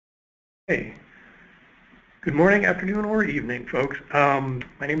Hey, good morning, afternoon, or evening, folks.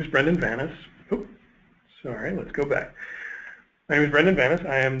 My name is Brendan Vanis. Oh, sorry, let's go back. My name is Brendan Vanis.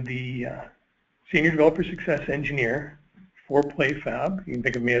 I am the Senior Developer Success Engineer for PlayFab. You can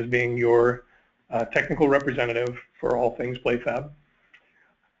think of me as being your technical representative for all things PlayFab.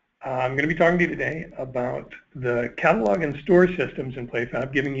 I'm going to be talking to you today about the catalog and store systems in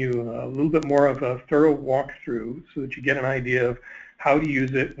PlayFab, giving you a little bit more of a thorough walkthrough so that you get an idea of how to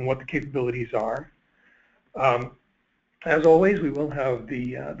use it and what the capabilities are. As always, we will have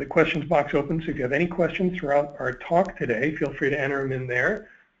the questions box open, so if you have any questions throughout our talk today, feel free to enter them in there,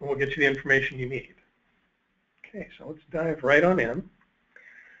 and we'll get you the information you need. Okay, so let's dive right on in.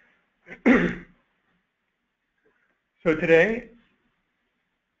 So today,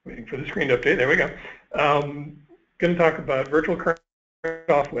 waiting for the screen to update, there we go. Going to talk about virtual currency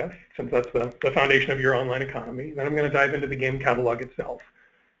off with, since that's the foundation of your online economy. Then I'm going to dive into the game catalog itself.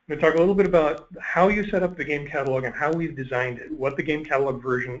 I'm going to talk a little bit about how you set up the game catalog and how we've designed it, what the game catalog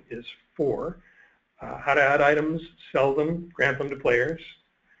version is for, how to add items, sell them, grant them to players.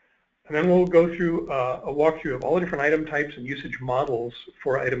 And then we'll go through a walkthrough of all the different item types and usage models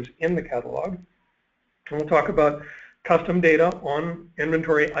for items in the catalog. And we'll talk about custom data on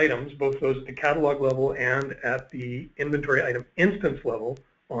inventory items, both those at the catalog level and at the inventory item instance level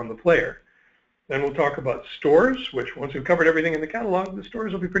on the player. Then we'll talk about stores, which once we've covered everything in the catalog, the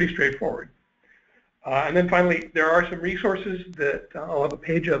stores will be pretty straightforward. And then finally, there are some resources that I'll have a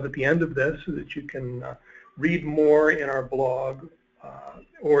page of at the end of this so that you can read more in our blog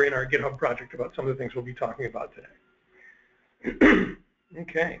or in our GitHub project about some of the things we'll be talking about today.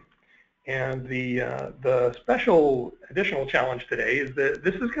 Okay. And the special additional challenge today is that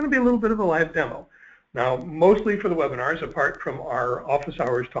this is going to be a little bit of a live demo. Now, mostly for the webinars, apart from our office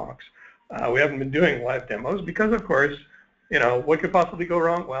hours talks, we haven't been doing live demos because, of course, you know, what could possibly go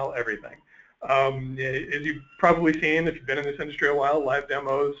wrong? Well, everything. As you've probably seen, if you've been in this industry a while, live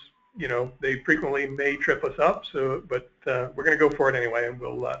demos, you know, they frequently may trip us up. So, but we're going to go for it anyway, and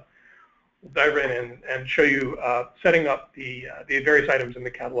we'll dive right in and show you setting up the various items in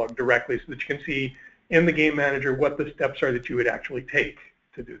the catalog directly so that you can see in the game manager what the steps are that you would actually take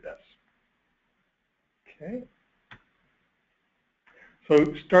to do this. Okay.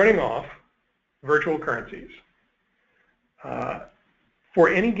 So starting off, virtual currencies. For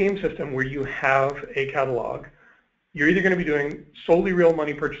any game system where you have a catalog, you're either going to be doing solely real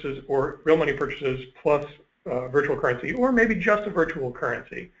money purchases or real money purchases plus virtual currency, or maybe just a virtual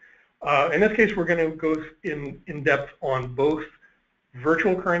currency. In this case, we're going to go in depth on both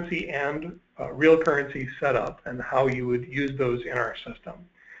virtual currency and real currency setup and how you would use those in our system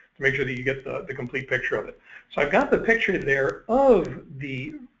to make sure that you get the complete picture of it. So I've got the picture there of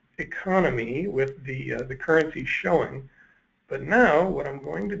the economy with the currency showing. But now what I'm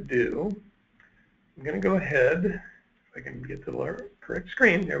going to do, I'm going to go ahead, if I can get to the correct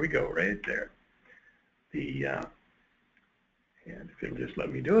screen, there we go, right there. And if it'll just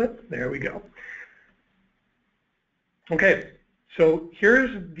let me do it, there we go. Okay, so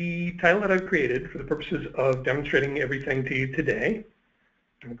here's the title that I've created for the purposes of demonstrating everything to you today.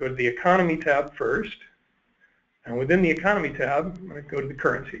 I'm going to go to the economy tab first. And within the economy tab, I'm going to go to the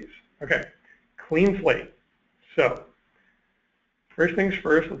currencies. Okay, clean slate. So first things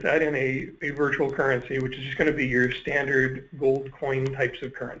first, let's add in a virtual currency, which is just going to be your standard gold coin types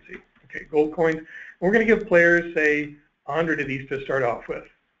of currency. Okay, gold coins. And we're going to give players, say, 100 of these to start off with.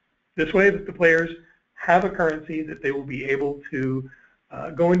 This way that the players have a currency that they will be able to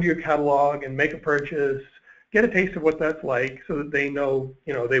go into your catalog and make a purchase, get a taste of what that's like so that they know,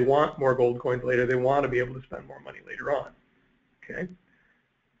 you know, they want more gold coins later, they want to be able to spend more money later on. Okay.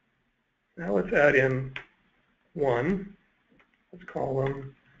 Now let's add in one. Let's call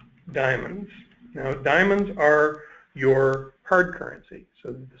them diamonds. Now diamonds are your hard currency,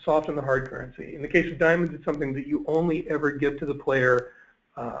 so the soft and the hard currency. In the case of diamonds, it's something that you only ever give to the player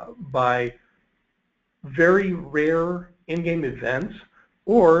by very rare in-game events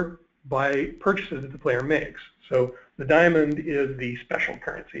or by purchases that the player makes. So the diamond is the special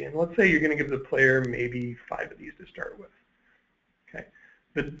currency, and let's say you're going to give the player maybe 5 of these to start with. Okay,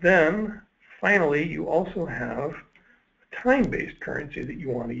 but then finally you also have a time-based currency that you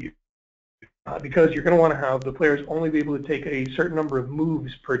want to use. Because you're going to want to have the players only be able to take a certain number of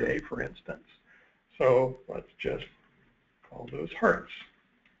moves per day, for instance. So let's just call those hearts.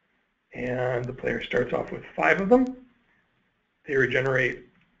 And the player starts off with 5 of them. They regenerate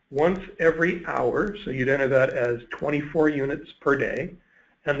once every hour, so you'd enter that as 24 units per day.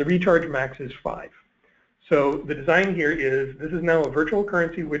 And the recharge max is 5. So the design here is, this is now a virtual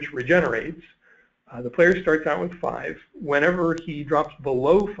currency which regenerates. The player starts out with 5. Whenever he drops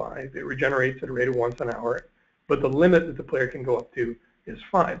below 5, it regenerates at a rate of once an hour, but the limit that the player can go up to is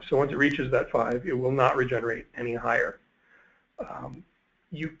 5. So once it reaches that 5, it will not regenerate any higher.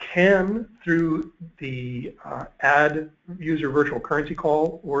 You can, through the add user virtual currency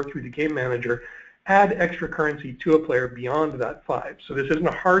call or through the game manager, add extra currency to a player beyond that 5. So this isn't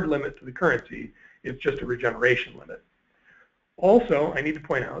a hard limit to the currency, it's just a regeneration limit. Also, I need to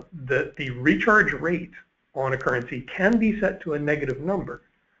point out that the recharge rate on a currency can be set to a negative number.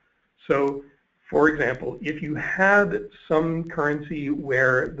 So, for example, if you had some currency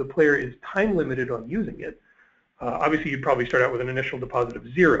where the player is time limited on using it, obviously you'd probably start out with an initial deposit of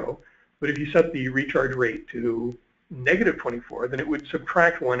 0, but if you set the recharge rate to negative 24, then it would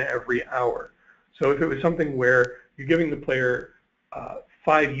subtract 1 every hour. So if it was something where you're giving the player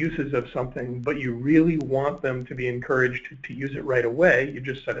 5 uses of something, but you really want them to be encouraged to use it right away, you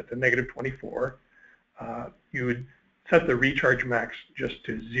just set it to negative 24. You would set the recharge max just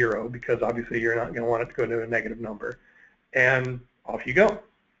to 0, because obviously you're not going to want it to go to a negative number. And off you go.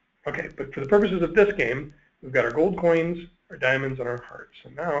 Okay, but for the purposes of this game, we've got our gold coins, our diamonds, and our hearts. So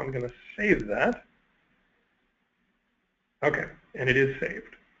now I'm going to save that. Okay, and it is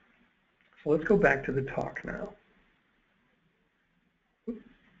saved. So let's go back to the talk now.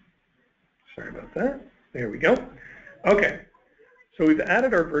 Sorry about that. There we go. Okay, so we've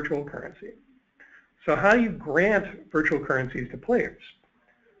added our virtual currency. So how do you grant virtual currencies to players?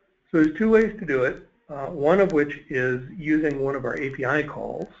 So there's 2 ways to do it, one of which is using one of our API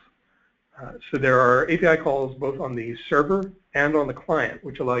calls. So there are API calls both on the server and on the client,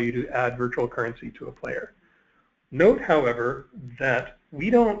 which allow you to add virtual currency to a player. Note, however, that we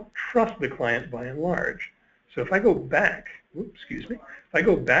don't trust the client by and large. So if I go back, if I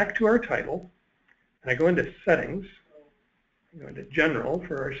go back to our title, and I go into settings, go into general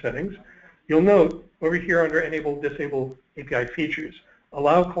for our settings, you'll note over here under enable, disable API features,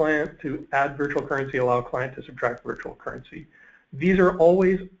 allow client to add virtual currency, allow client to subtract virtual currency. These are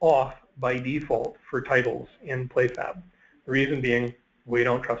always off by default for titles in PlayFab. The reason being, we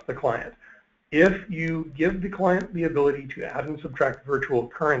don't trust the client. If you give the client the ability to add and subtract virtual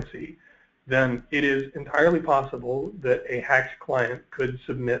currency, then it is entirely possible that a hacked client could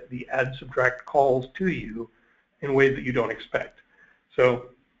submit the add subtract calls to you in ways that you don't expect. So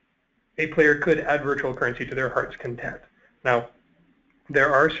a player could add virtual currency to their heart's content. Now,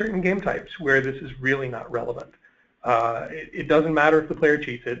 there are certain game types where this is really not relevant. It doesn't matter if the player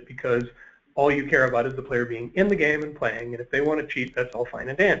cheats it, because all you care about is the player being in the game and playing, and if they want to cheat, that's all fine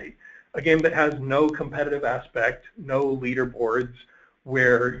and dandy. A game that has no competitive aspect, no leaderboards,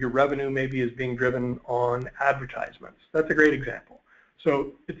 where your revenue maybe is being driven on advertisements. That's a great example.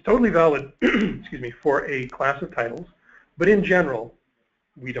 So it's totally valid excuse me, for a class of titles, but in general,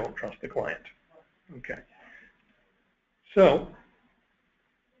 we don't trust the client. Okay. So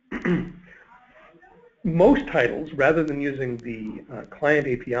most titles, rather than using the client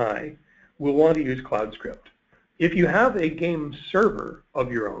API, will want to use CloudScript. If you have a game server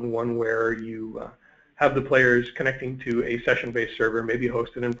of your own, one where you have the players connecting to a session-based server, maybe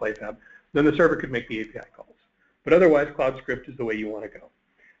hosted in PlayFab, then the server could make the API calls. But otherwise, CloudScript is the way you want to go.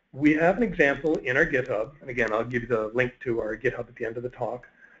 We have an example in our GitHub, and again, I'll give you the link to our GitHub at the end of the talk.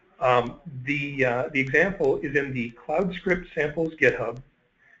 The example is in the CloudScript samples GitHub,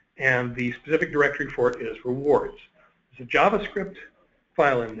 and the specific directory for it is rewards. There's a JavaScript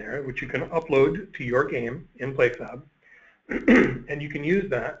file in there which you can upload to your game in PlayFab, and you can use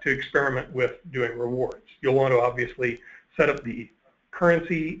that to experiment with doing rewards. You'll want to obviously set up the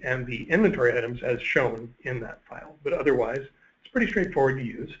currency and the inventory items as shown in that file, but otherwise it's pretty straightforward to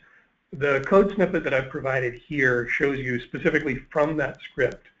use. The code snippet that I've provided here shows you specifically from that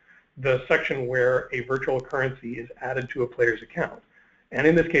script the section where a virtual currency is added to a player's account. And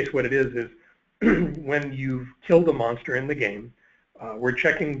in this case, what it is when you've killed a monster in the game, we're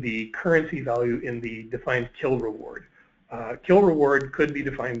checking the currency value in the defined kill reward. Kill reward could be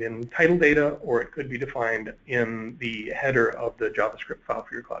defined in title data, or it could be defined in the header of the JavaScript file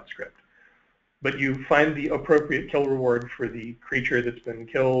for your CloudScript. But you find the appropriate kill reward for the creature that's been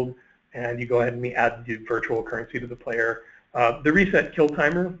killed, and you go ahead and add the virtual currency to the player. The reset kill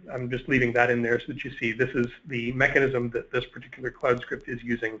timer, I'm just leaving that in there so that you see this is the mechanism that this particular CloudScript is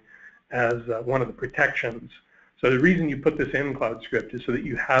using as one of the protections. So the reason you put this in CloudScript is so that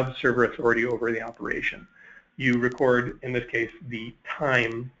you have server authority over the operation. You record, in this case, the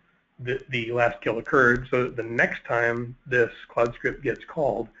time that the last kill occurred, so that the next time this CloudScript gets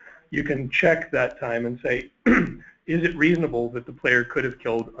called, you can check that time and say, is it reasonable that the player could have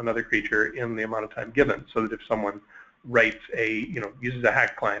killed another creature in the amount of time given, so that if someone writes uses a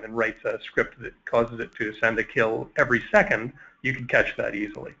hack client and writes a script that causes it to send a kill every second, you can catch that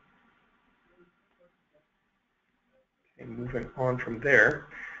easily. Okay, moving on from there,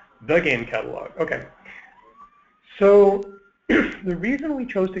 the game catalog. Okay, so the reason we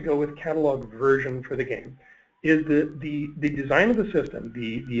chose to go with catalog version for the game is that the design of the system,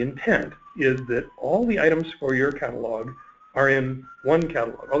 the intent is that all the items for your catalog are in one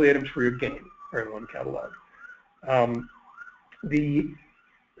catalog. All the items for your game are in one catalog.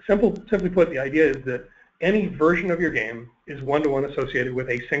 Simply put, the idea is that any version of your game is one-to-one associated with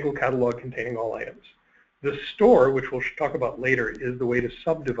a single catalog containing all items. The store, which we'll talk about later, is the way to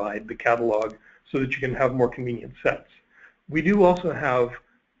subdivide the catalog so that you can have more convenient sets. We do also have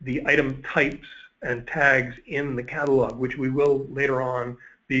the item types and tags in the catalog, which we will later on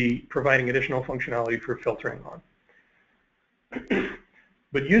be providing additional functionality for filtering on.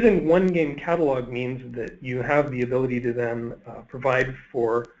 But using one game catalog means that you have the ability to then provide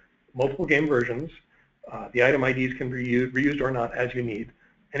for multiple game versions. The item IDs can be reused or not as you need.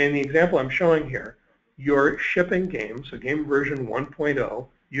 And in the example I'm showing here, your shipping game, so game version 1.0,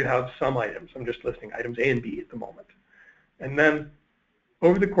 you have some items. I'm just listing items A and B at the moment. And then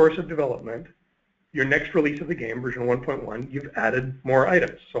over the course of development, your next release of the game, version 1.1, you've added more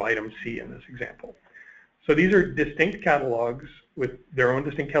items, so item C in this example. So these are distinct catalogs with their own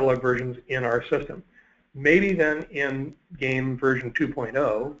distinct catalog versions in our system. Maybe then in game version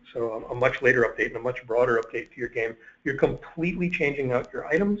 2.0, so a much later update and a much broader update to your game, you're completely changing out your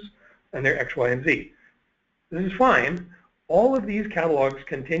items and their X, Y, and Z. This is fine. All of these catalogs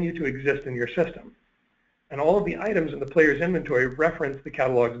continue to exist in your system. And all of the items in the player's inventory reference the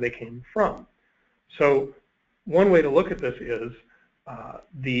catalogs they came from. So one way to look at this is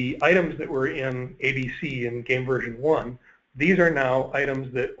the items that were in ABC in game version 1, these are now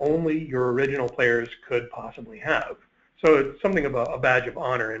items that only your original players could possibly have. So it's something of a badge of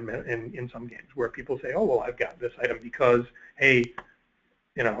honor in some games where people say, oh, well, I've got this item because, hey,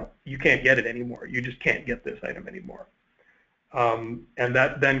 you can't get it anymore. You just can't get this item anymore. And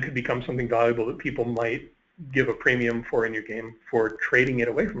that then could become something valuable that people might give a premium for in your game for trading it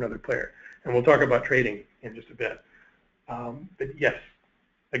away from another player. And we'll talk about trading in just a bit. But yes,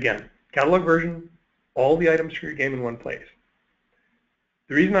 again, catalog version, all the items for your game in one place.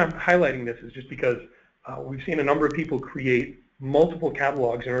 The reason I'm highlighting this is just because we've seen a number of people create multiple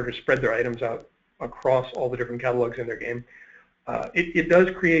catalogs in order to spread their items out across all the different catalogs in their game. It does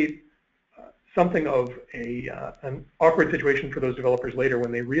create something of an awkward situation for those developers later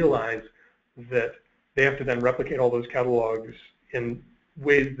when they realize that they have to then replicate all those catalogs in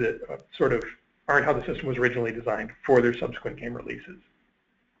ways that sort of aren't how the system was originally designed for their subsequent game releases.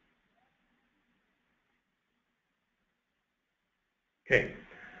 Okay,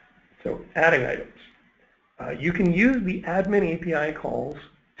 so adding items. You can use the admin API calls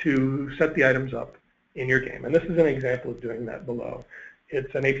to set the items up in your game, and this is an example of doing that below.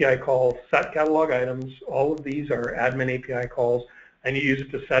 It's an API call, set catalog items. All of these are admin API calls, and you use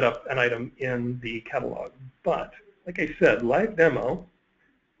it to set up an item in the catalog. But, like I said, live demo,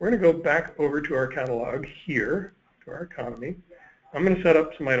 we're going to go back over to our catalog here, to our economy. I'm going to set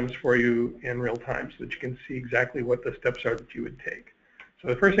up some items for you in real time so that you can see exactly what the steps are that you would take. So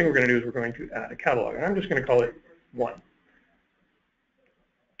the first thing we're going to do is we're going to add a catalog, and I'm just going to call it 1.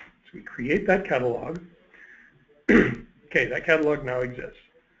 So we create that catalog. Okay, that catalog now exists.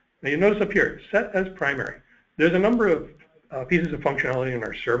 Now you notice up here, set as primary. There's a number of pieces of functionality in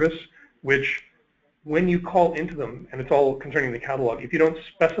our service which, when you call into them, and it's all concerning the catalog, if you don't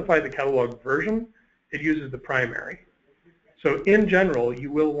specify the catalog version, it uses the primary. So in general,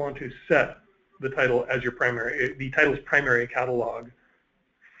 you will want to set the title as your primary, the title's primary catalog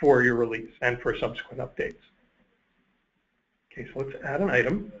for your release and for subsequent updates. Okay, so let's add an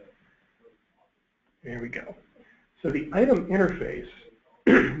item. There we go. So the item interface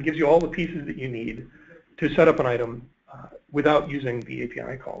gives you all the pieces that you need to set up an item without using the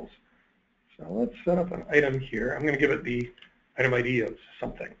API calls. So let's set up an item here. I'm going to give it the item ID of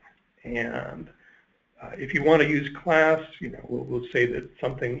something. And if you want to use class, we'll say that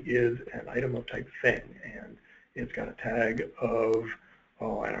something is an item of type thing, and it's got a tag of,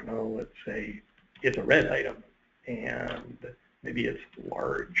 oh, I don't know, let's say it's a red item, and maybe it's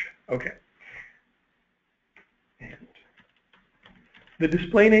large. Okay. And the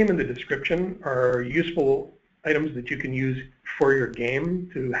display name and the description are useful items that you can use for your game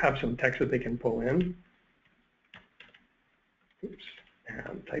to have some text that they can pull in. Oops,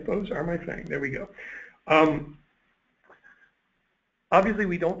 and typos are my thing. There we go. Obviously,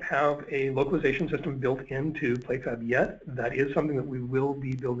 we don't have a localization system built into PlayFab yet. That is something that we will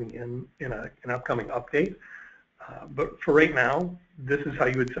be building in an upcoming update. But for right now, this is how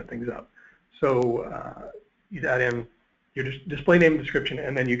you would set things up. So you'd add in your display name and description,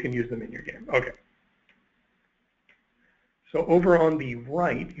 and then you can use them in your game. Okay. So over on the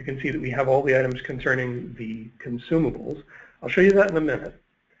right, you can see that we have all the items concerning the consumables. I'll show you that in a minute.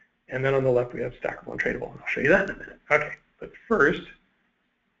 And then on the left, we have stackable and tradable. I'll show you that in a minute. Okay, but first,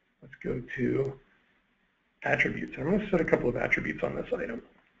 let's go to attributes. I'm going to set a couple of attributes on this item.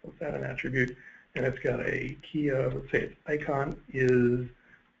 Let's add an attribute, and it's got a key of, let's say its icon is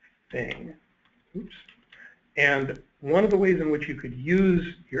thing. Oops. And one of the ways in which you could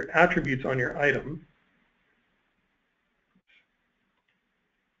use your attributes on your item,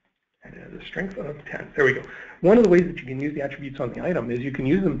 and it has a strength of 10. There we go. One of the ways that you can use the attributes on the item is you can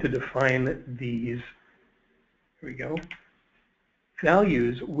use them to define these, here we go,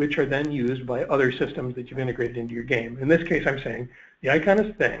 values which are then used by other systems that you've integrated into your game. In this case, I'm saying the icon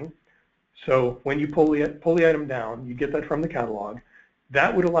is thing. So when you pull the item down, you get that from the catalog.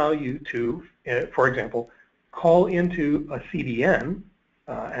 That would allow you to, for example, call into a CDN,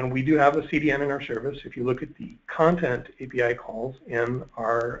 and we do have a CDN in our service. If you look at the content API calls in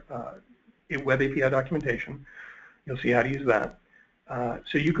our web API documentation, you'll see how to use that.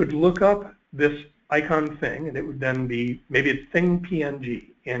 So you could look up this icon thing, and it would then be, maybe it's thing PNG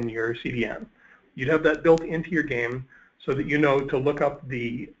in your CDN. You'd have that built into your game so that you know to look up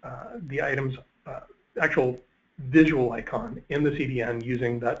the item's actual visual icon in the CDN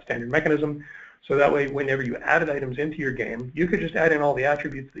using that standard mechanism. So that way, whenever you added items into your game, you could just add in all the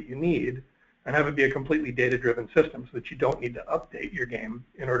attributes that you need and have it be a completely data-driven system so that you don't need to update your game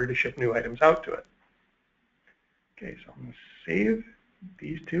in order to ship new items out to it. Okay, so I'm going to save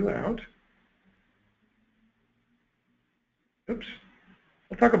these two out. Oops.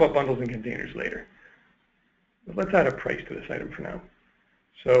 We'll talk about bundles and containers later. But let's add a price to this item for now.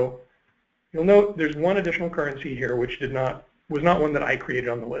 So you'll note there's one additional currency here which was not one that I created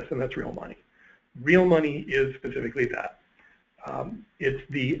on the list, and that's real money. Real money is specifically that. It's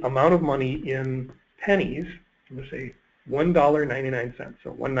the amount of money in pennies. I'm going to say $1.99,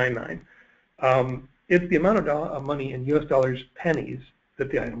 so 199. It's the amount of money in US dollars pennies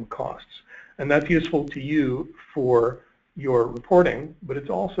that the item costs. And that's useful to you for your reporting, but it's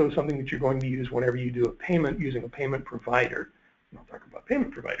also something that you're going to use whenever you do a payment using a payment provider. And I'll talk about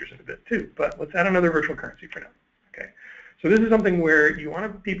payment providers in a bit too, but let's add another virtual currency for now. Okay. So this is something where you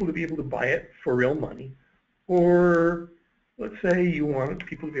want people to be able to buy it for real money, or let's say you want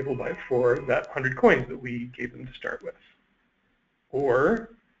people to be able to buy it for that 100 coins that we gave them to start with, or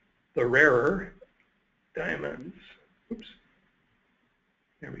the rarer diamonds. Oops.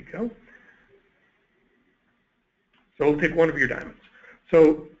 There we go. So we'll take one of your diamonds.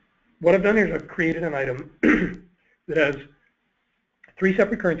 So what I've done here is I've created an item that has 3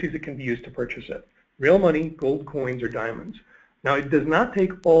 separate currencies that can be used to purchase it: real money, gold coins, or diamonds. Now, it does not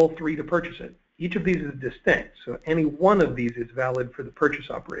take all 3 to purchase it. Each of these is distinct, so any one of these is valid for the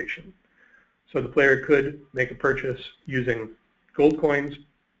purchase operation. So the player could make a purchase using gold coins,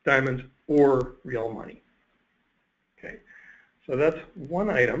 diamonds, or real money. Okay, so that's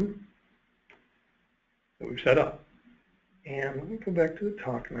one item that we've set up. And let me go back to the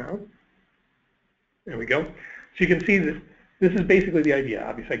talk now. There we go. So you can see that this is basically the idea.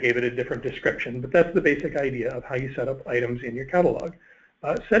 Obviously, I gave it a different description, but that's the basic idea of how you set up items in your catalog.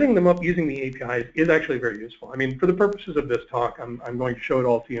 Setting them up using the APIs is actually very useful. I mean, for the purposes of this talk, I'm going to show it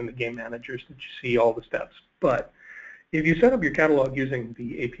all to you in the game manager so that you see all the steps. But if you set up your catalog using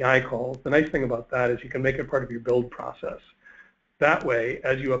the API calls, the nice thing about that is you can make it part of your build process. That way,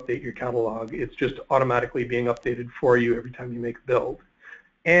 as you update your catalog, it's just automatically being updated for you every time you make a build.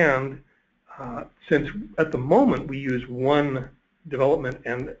 And since at the moment we use one development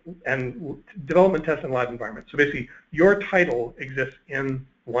and development test and live environment. So basically, your title exists in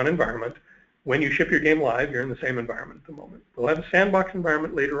one environment. When you ship your game live, you're in the same environment at the moment. We'll have a sandbox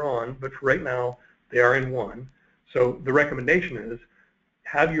environment later on, but for right now, they are in one. So the recommendation is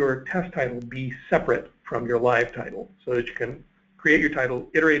have your test title be separate from your live title so that you can create your title,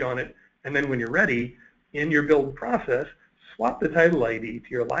 iterate on it, and then when you're ready, in your build process, swap the title ID to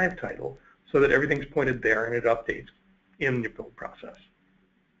your live title so that everything's pointed there and it updates in your build process.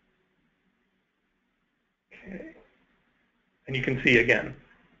 Okay. And you can see, again,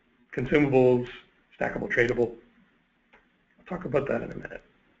 consumables, stackable, tradable. I'll talk about that in a minute.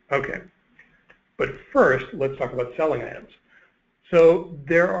 Okay. But first, let's talk about selling items. So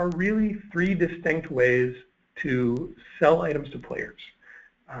there are really 3 distinct ways to sell items to players.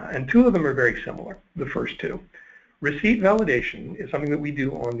 And 2 of them are very similar, the first 2. Receipt validation is something that we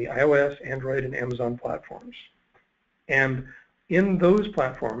do on the iOS, Android, and Amazon platforms. And in those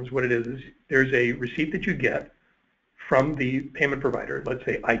platforms, what it is there's a receipt that you get from the payment provider, let's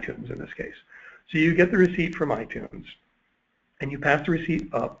say iTunes in this case. So you get the receipt from iTunes, and you pass the receipt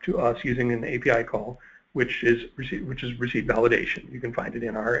up to us using an API call, which is receipt validation. You can find it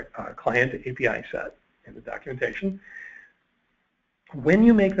in our client API set in the documentation. When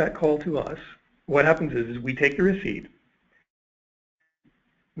you make that call to us, what happens is we take the receipt,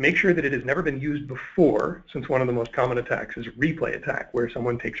 make sure that it has never been used before, since one of the most common attacks is a replay attack, where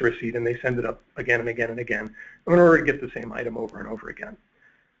someone takes a receipt and they send it up again and again and again in order to get the same item over and over again.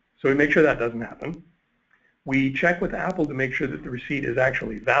 So we make sure that doesn't happen. We check with Apple to make sure that the receipt is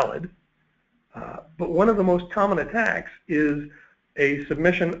actually valid. But one of the most common attacks is a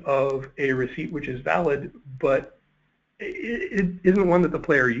submission of a receipt which is valid, but it isn't one that the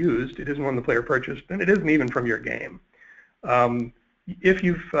player used, it isn't one the player purchased, and it isn't even from your game. If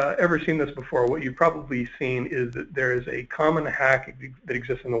you've ever seen this before, what you've probably seen is that there is a common hack that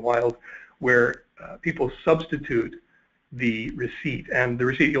exists in the wild where people substitute the receipt, and the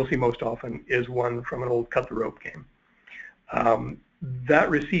receipt you'll see most often is one from an old cut the rope game. That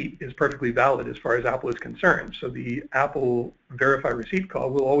receipt is perfectly valid as far as Apple is concerned, so the Apple verify receipt call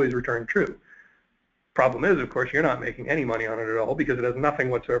will always return true. Problem is, of course, you're not making any money on it at all because it has nothing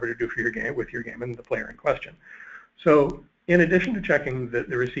whatsoever to do for your game, with your game and the player in question. So in addition to checking that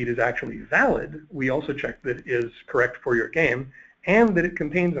the receipt is actually valid, we also check that it is correct for your game and that it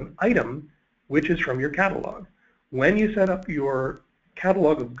contains an item which is from your catalog. When you set up your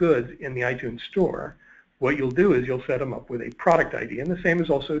catalog of goods in the iTunes store, what you'll do is you'll set them up with a product ID, and the same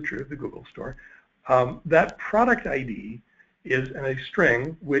is also true of the Google store. That product ID is a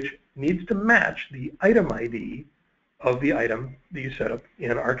string which needs to match the item ID of the item that you set up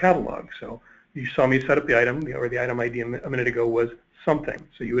in our catalog. So you saw me set up the item, or the item ID a minute ago was something.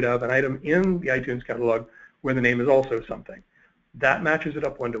 So you would have an item in the iTunes catalog where the name is also something. That matches it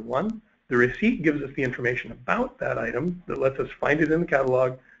up one-to-one. The receipt gives us the information about that item that lets us find it in the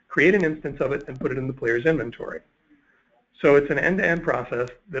catalog, create an instance of it, and put it in the player's inventory. So it's an end-to-end process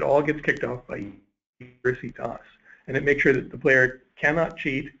that all gets kicked off by receipt to us. And it makes sure that the player cannot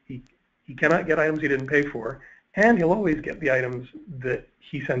cheat, he cannot get items he didn't pay for, and he'll always get the items that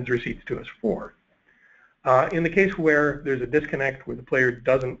he sends receipts to us for. In the case where there's a disconnect, where the player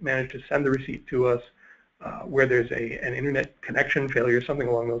doesn't manage to send the receipt to us, where there's an internet connection failure, something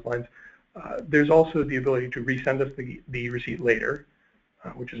along those lines, there's also the ability to resend us the receipt later,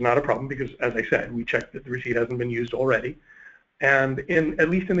 which is not a problem because, as I said, we checked that the receipt hasn't been used already. And at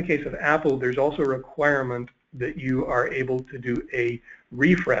least in the case of Apple, there's also a requirement that you are able to do a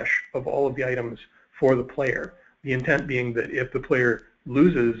refresh of all of the items for the player. The intent being that if the player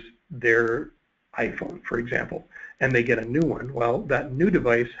loses their iPhone, for example, and they get a new one, well, that new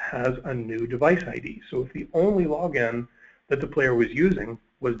device has a new device ID. So if the only login that the player was using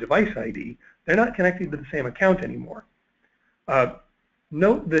was device ID, they're not connected to the same account anymore.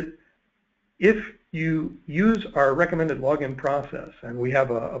 Note that if you use our recommended login process, and we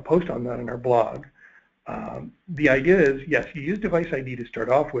have a post on that in our blog, the idea is, yes, you use device ID to start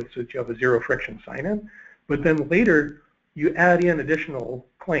off with so that you have a zero friction sign-in, but then later you add in additional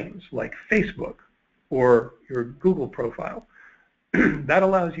claims like Facebook or your Google profile. That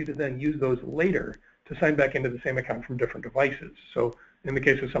allows you to then use those later to sign back into the same account from different devices. So in the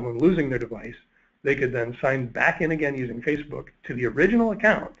case of someone losing their device, they could then sign back in again using Facebook to the original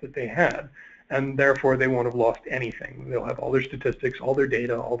account that they had, and therefore they won't have lost anything. They'll have all their statistics, all their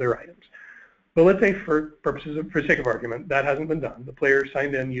data, all their items. But let's say for sake of argument, that hasn't been done. The player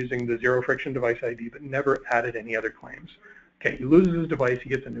signed in using the zero friction device ID but never added any other claims. Okay, he loses his device, he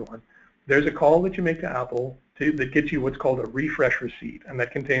gets a new one. There's a call that you make to Apple that gets you what's called a refresh receipt, and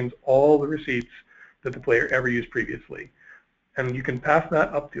that contains all the receipts that the player ever used previously. And you can pass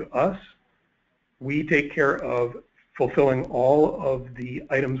that up to us. We take care of fulfilling all of the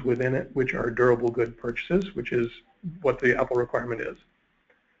items within it, which are durable good purchases, which is what the Apple requirement is.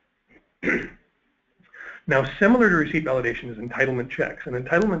 Now, similar to receipt validation is entitlement checks, and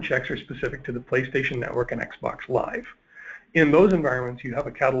entitlement checks are specific to the PlayStation Network and Xbox Live. In those environments, you have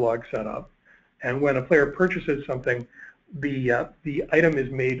a catalog set up, and when a player purchases something, the item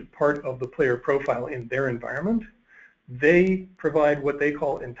is made part of the player profile in their environment. They provide what they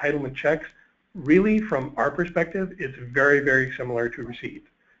call entitlement checks. Really, from our perspective, it's very, very similar to receipt,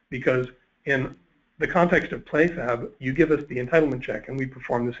 because in the context of PlayFab, you give us the entitlement check and we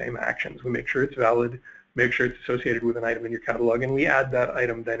perform the same actions. We make sure it's valid, make sure it's associated with an item in your catalog, and we add that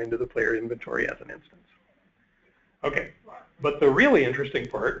item then into the player inventory as an instance. Okay, but the really interesting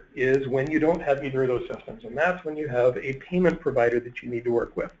part is when you don't have either of those systems, and that's when you have a payment provider that you need to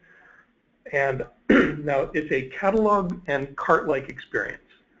work with. And now it's a catalog and cart-like experience.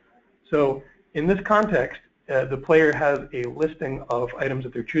 So in this context, the player has a listing of items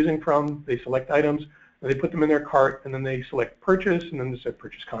that they're choosing from. They select items, and they put them in their cart, and then they select purchase, and then there's a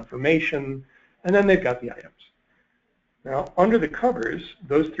purchase confirmation, and then they've got the items. Now, under the covers,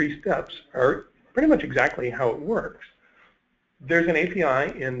 those 3 steps are pretty much exactly how it works. There's an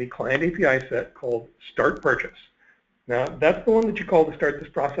API in the client API set called start purchase. Now, that's the one that you call to start this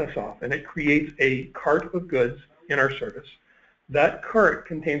process off, and it creates a cart of goods in our service. That cart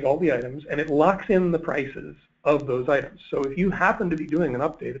contains all the items, and it locks in the prices of those items. So if you happen to be doing an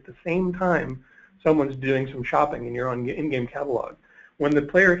update at the same time someone's doing some shopping in your in-game catalog, when the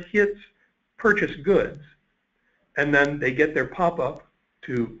player hits purchase goods, and then they get their pop-up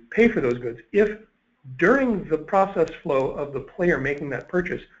to pay for those goods, if during the process flow of the player making that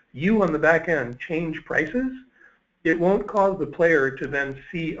purchase, you on the back end change prices, it won't cause the player to then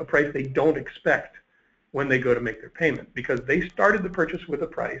see a price they don't expect when they go to make their payment, because they started the purchase with a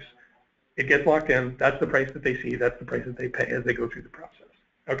price. It gets locked in. That's the price that they see. That's the price that they pay as they go through the process.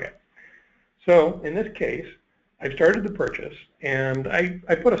 Okay. So in this case, I've started the purchase, and I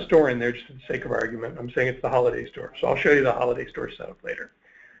put a store in there just for the sake of argument. I'm saying it's the holiday store. So I'll show you the holiday store setup later.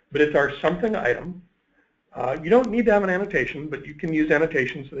 But it's our something item. You don't need to have an annotation, but you can use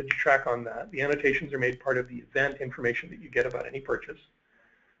annotations so that you track on that. The annotations are made part of the event information that you get about any purchase.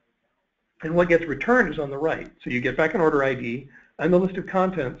 And what gets returned is on the right. So you get back an order ID and the list of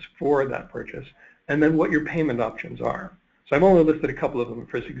contents for that purchase, and then what your payment options are. So I've only listed a couple of them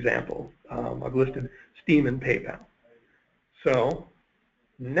for this example. I've listed Steam and PayPal. So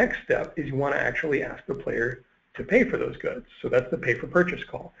next step is you want to actually ask the player to pay for those goods. So that's the pay for purchase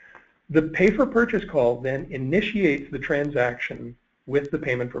call. The pay for purchase call then initiates the transaction with the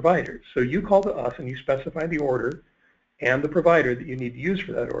payment provider. So you call to us and you specify the order and the provider that you need to use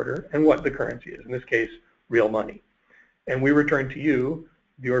for that order and what the currency is, in this case, real money. And we return to you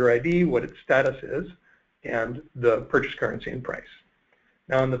the order ID, what its status is, and the purchase currency and price.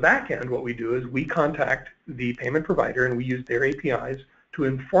 Now on the back end, what we do is we contact the payment provider and we use their APIs to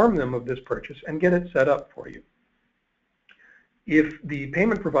inform them of this purchase and get it set up for you. If the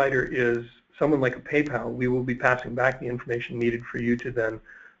payment provider is someone like a PayPal, we will be passing back the information needed for you to then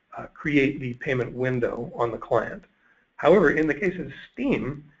create the payment window on the client. However, in the case of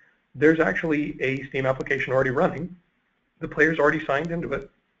Steam, there's actually a Steam application already running. The player's already signed into it.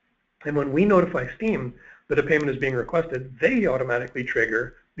 And when we notify Steam that a payment is being requested, they automatically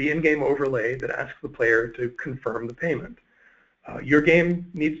trigger the in-game overlay that asks the player to confirm the payment. Your game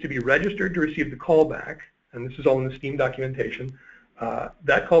needs to be registered to receive the callback, and this is all in the Steam documentation.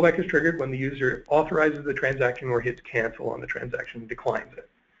 That callback is triggered when the user authorizes the transaction or hits cancel on the transaction and declines it.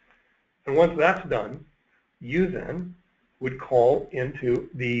 And once that's done, you then would call into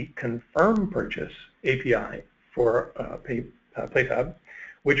the confirm purchase API for PlayFab,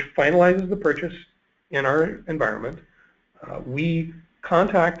 which finalizes the purchase in our environment. We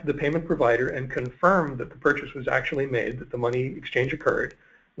contact the payment provider and confirm that the purchase was actually made, that the money exchange occurred.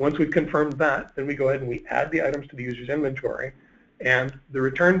 Once we've confirmed that, then we go ahead and we add the items to the user's inventory, and the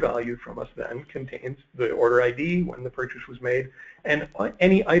return value from us then contains the order ID, when the purchase was made, and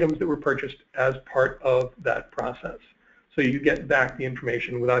any items that were purchased as part of that process. So you get back the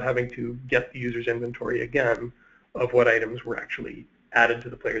information without having to get the user's inventory again of what items were actually added to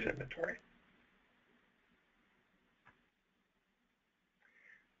the player's inventory.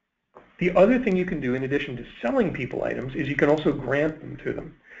 The other thing you can do in addition to selling people items is you can also grant them to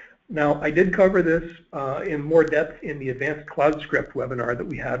them. Now, I did cover this in more depth in the Advanced Cloud Script webinar that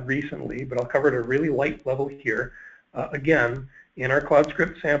we had recently, but I'll cover it at a really light level here. Again, in our Cloud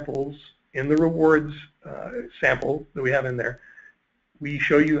Script samples, in the rewards sample that we have in there, we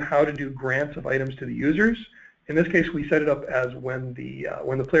show you how to do grants of items to the users. In this case, we set it up as when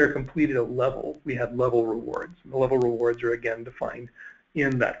the player completed a level, we had level rewards. And the level rewards are again defined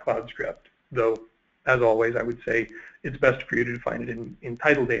in that Cloud Script, though, as always, I would say it's best for you to define it in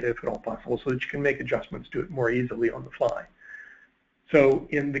title data if at all possible so that you can make adjustments to it more easily on the fly. So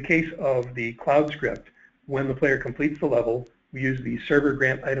in the case of the Cloud Script, when the player completes the level, we use the server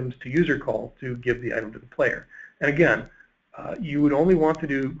grant items to user call to give the item to the player. And again, you would only want to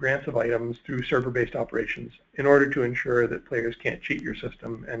do grants of items through server-based operations in order to ensure that players can't cheat your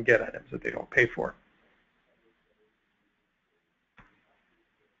system and get items that they don't pay for.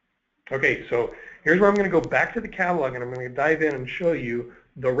 Okay, so here's where I'm going to go back to the catalog and I'm going to dive in and show you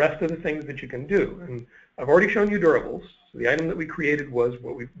the rest of the things that you can do. And I've already shown you durables. So the item that we created was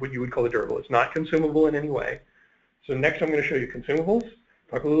what you would call a durable. It's not consumable in any way. So next I'm going to show you consumables,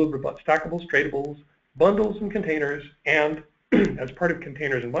 talk a little bit about stackables, tradables, bundles and containers, and as part of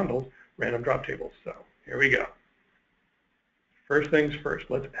containers and bundles, random drop tables. So here we go. First things first,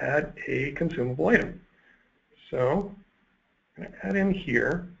 let's add a consumable item. So I'm going to add in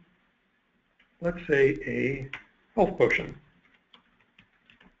here, let's say a health potion.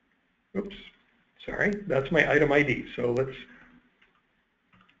 Oops, sorry, that's my item ID. So let's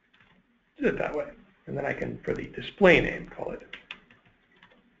do it that way. And then I can, for the display name, call it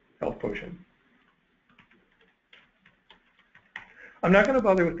health potion. I'm not going to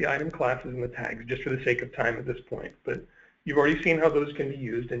bother with the item classes and the tags just for the sake of time at this point, but you've already seen how those can be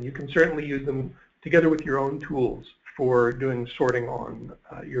used, and you can certainly use them together with your own tools for doing sorting on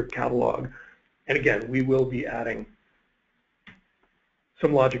your catalog. And again, we will be adding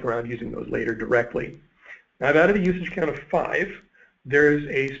some logic around using those later directly. Now I've added a usage count of 5. There's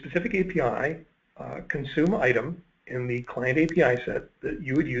a specific API, consume item, in the client API set that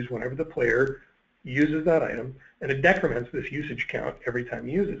you would use whenever the player uses that item, and it decrements this usage count every time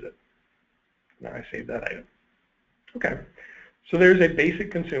he uses it. Now I save that item. Okay, so there's a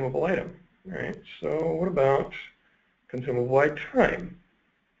basic consumable item. All right, so what about consumable by time?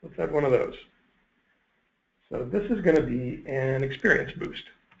 Let's add one of those. So this is going to be an experience boost.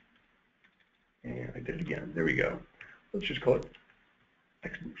 And I did it again. There we go. Let's just call it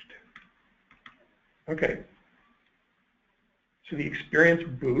X boost. Okay. So the experience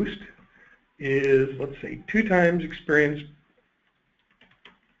boost is, let's say, 2 times experience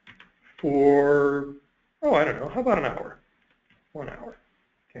for, oh, I don't know, how about an hour? 1 hour.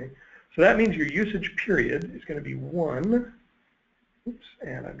 Okay. So that means your usage period is going to be 1. Oops,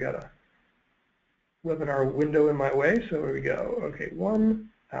 and I've got a webinar window in my way, so here we go. Okay, 1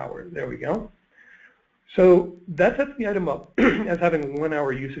 hour. There we go. So that sets the item up as having 1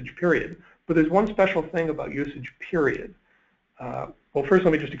 hour usage period. But there's one special thing about usage period. Well, first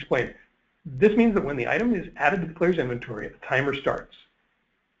let me just explain. This means that when the item is added to the player's inventory, the timer starts.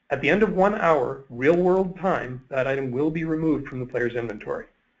 At the end of 1 hour, real-world time, that item will be removed from the player's inventory.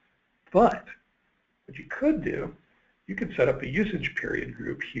 But what you could do, you could set up a usage period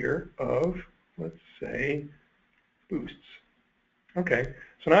group here of, let's say, boosts. Okay,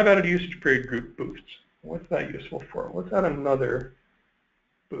 so now I've added a usage period group boosts. What's that useful for? Let's add another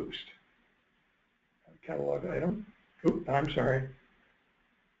boost. Catalog item. Oops, I'm sorry.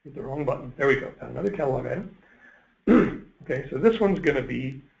 Hit the wrong button. There we go. Add another catalog item. Okay, so this one's going to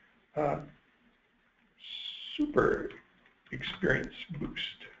be super experience boost.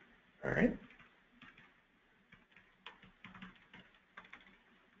 All right.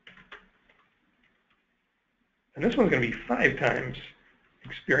 And this one's going to be 5 times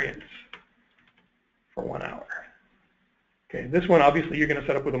experience for 1 hour. Okay, this one obviously you're going to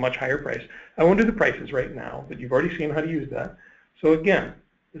set up with a much higher price. I won't do the prices right now, but you've already seen how to use that. So again,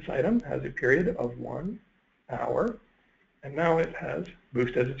 this item has a period of 1 hour, and now it has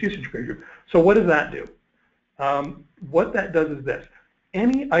boost as its usage period group. So what does that do? What that does is this.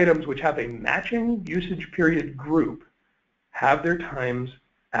 Any items which have a matching usage period group have their times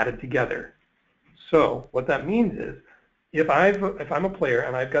added together. So what that means is, if I'm a player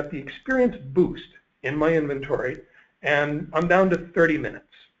and I've got the experience boost in my inventory, and I'm down to 30 minutes,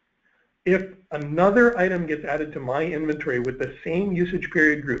 if another item gets added to my inventory with the same usage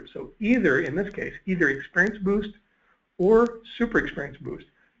period group, so either, in this case, either experience boost or super experience boost,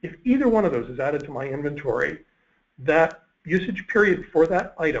 if either one of those is added to my inventory, that usage period for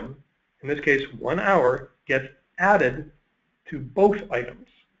that item, in this case 1 hour, gets added to both items.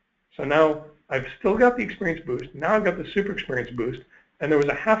 So now I've still got the experience boost, now I've got the super experience boost, and there was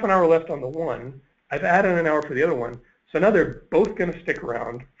a half an hour left on the one, I've added an hour for the other one, so now they're both going to stick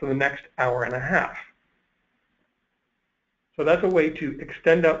around for the next hour and a half. So that's a way to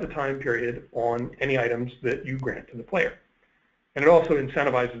extend out the time period on any items that you grant to the player. And it also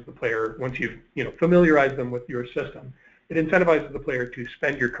incentivizes the player, once you've familiarized them with your system, it incentivizes the player to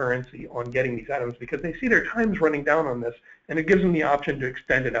spend your currency on getting these items because they see their time's running down on this, and it gives them the option to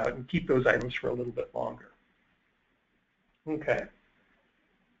extend it out and keep those items for a little bit longer. Okay,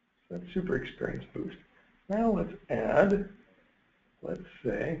 so that's super experience boost. Now let's add, let's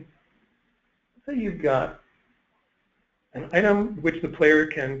say you've got an item which the player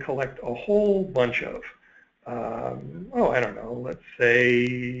can collect a whole bunch of. I don't know, let's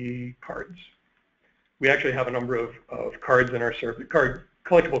say cards. We actually have a number of cards in our service,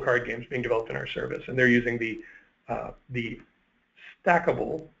 collectible card games being developed in our service, and they're using the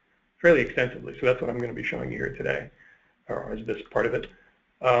stackable fairly extensively. So that's what I'm going to be showing you here today, or as this part of it.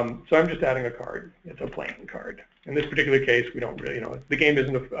 So I'm just adding a card. It's a playing card. In this particular case, we don't really, the game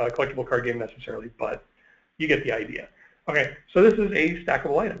isn't a collectible card game necessarily, but you get the idea. Okay, so this is a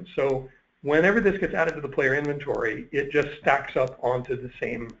stackable item. So whenever this gets added to the player inventory, it just stacks up onto the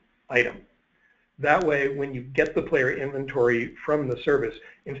same item. That way, when you get the player inventory from the service,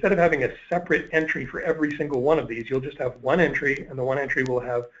 instead of having a separate entry for every single one of these, you'll just have one entry, and the one entry will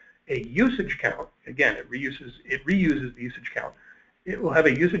have a usage count. Again, it reuses the usage count. It will have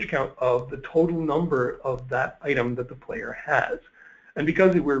a usage count of the total number of that item that the player has. And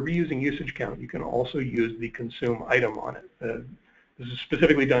because we're reusing usage count, you can also use the consume item on it. This is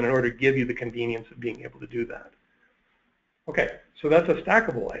specifically done in order to give you the convenience of being able to do that. Okay, so that's a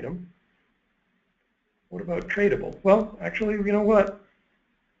stackable item. What about tradable? Well, actually, you know what?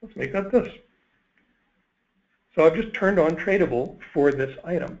 Let's make that this. So I've just turned on tradable for this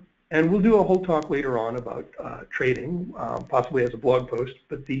item. And we'll do a whole talk later on about trading, possibly as a blog post.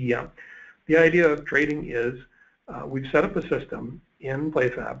 But the idea of trading is we've set up a system in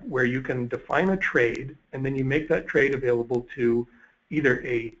PlayFab where you can define a trade, and then you make that trade available to either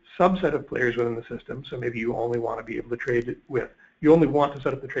a subset of players within the system. So maybe you only want to be able to trade with, you only want to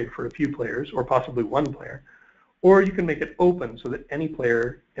set up the trade for a few players, or possibly one player. Or you can make it open so that any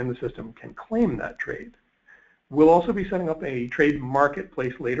player in the system can claim that trade. We'll also be setting up a trade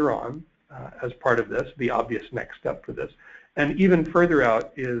marketplace later on as part of this, the obvious next step for this. And even further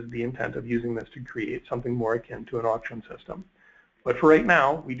out is the intent of using this to create something more akin to an auction system. But for right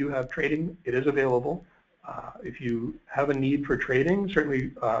now, we do have trading. It is available. If you have a need for trading,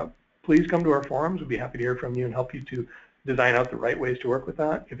 certainly please come to our forums. We'd be happy to hear from you and help you to design out the right ways to work with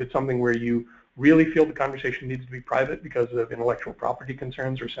that. If it's something where you really feel the conversation needs to be private because of intellectual property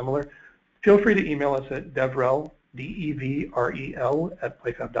concerns or similar, feel free to email us at devrel, D-E-V-R-E-L,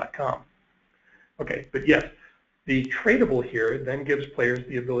 @playfab.com. Okay, but yes, the tradable here then gives players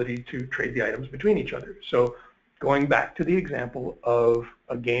the ability to trade the items between each other. So going back to the example of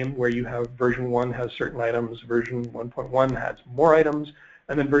a game where you have version 1 has certain items, version 1.1 has more items,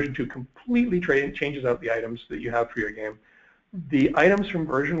 and then version 2 completely changes out the items that you have for your game. The items from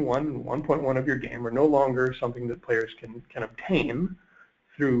version 1 and 1.1 of your game are no longer something that players can obtain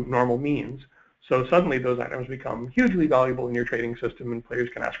through normal means. So suddenly those items become hugely valuable in your trading system, and players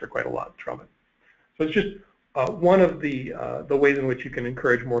can ask for quite a lot from it. So it's just one of the ways in which you can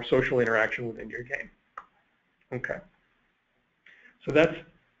encourage more social interaction within your game. Okay. So that's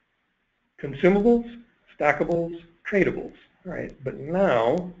consumables, stackables, tradables. All right, but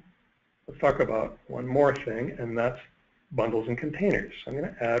now let's talk about one more thing, and that's bundles and containers. So I'm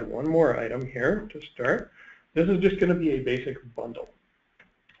going to add one more item here to start. This is just going to be a basic bundle.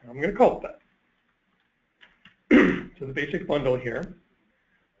 I'm going to call it that. So the basic bundle here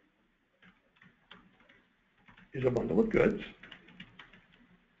is a bundle of goods.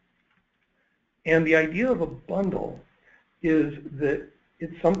 And the idea of a bundle is that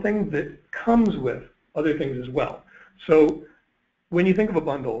it's something that comes with other things as well. So when you think of a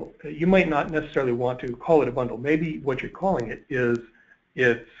bundle, you might not necessarily want to call it a bundle. Maybe what you're calling it is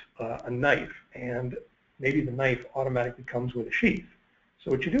it's a knife, and maybe the knife automatically comes with a sheath. So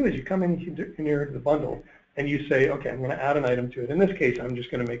what you do is you come in here to the bundle and you say, okay, I'm going to add an item to it. In this case, I'm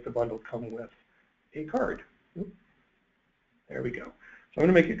just going to make the bundle come with a card. There we go. So I'm going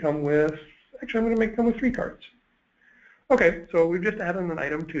to make it come with, actually I'm going to make it come with 3 cards. Okay, so we've just added an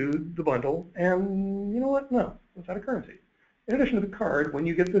item to the bundle, and you know what? No, let's add a currency. In addition to the card, when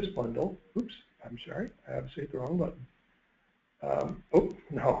you get this bundle, oops, I'm sorry, I have saved the wrong button. Oh,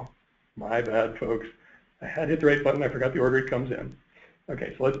 no, my bad, folks. I had hit the right button, I forgot the order it comes in.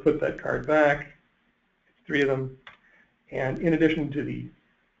 Okay, so let's put that card back. It's 3 of them. And in addition to the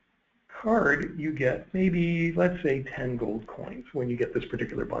card, you get maybe, let's say, 10 gold coins when you get this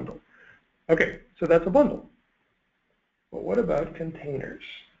particular bundle. Okay, so that's a bundle. But what about containers?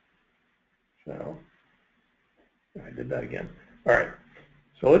 So I did that again. All right,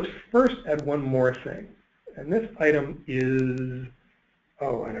 so let's first add one more thing. And this item is,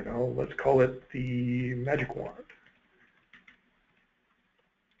 oh, I don't know, let's call it the magic wand.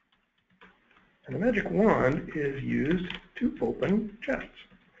 And the magic wand is used to open chests.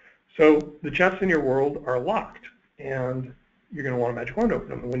 So the chests in your world are locked, and you're going to want a magic wand to open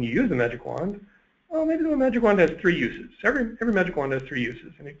them. And when you use the magic wand, well, maybe the magic wand has 3 uses. Every magic wand has 3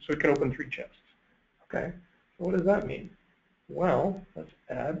 uses, and so it can open 3 chests. Okay, so what does that mean? Well, let's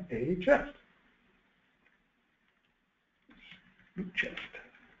add a chest. Loot chest.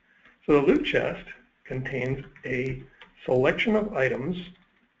 So the loot chest contains a selection of items.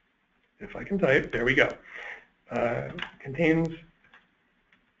 If I can type, there we go. Contains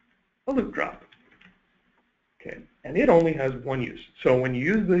a loot drop. Okay, and it only has 1 use. So when you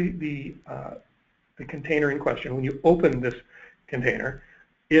use the container in question, when you open this container,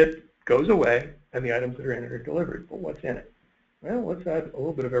 it goes away, and the items that are in it are delivered. But what's in it? Well, let's add a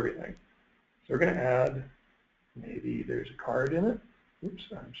little bit of everything. So we're going to add, maybe there's a card in it. Oops,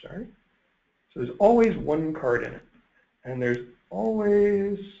 I'm sorry. So there's always one card in it. And there's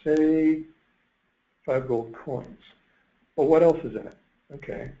always, say, 5 gold coins. Well, what else is in it?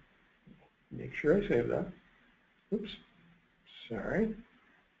 Okay, make sure I save that. Oops, sorry.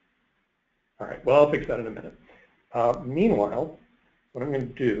 All right, well, I'll fix that in a minute. Meanwhile, what I'm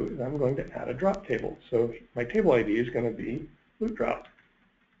going to do is I'm going to add a drop table. So my table ID is going to be loot drop.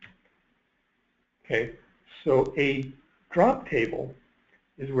 Okay, so a drop table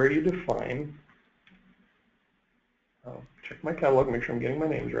is where you define, I'll check my catalog, make sure I'm getting my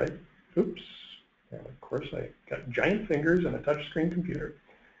names right. Oops, and of course I got giant fingers and a touchscreen computer.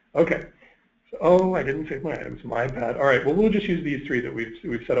 Okay, so, oh, I didn't save my items, my bad. All right, well, we'll just use these 3 that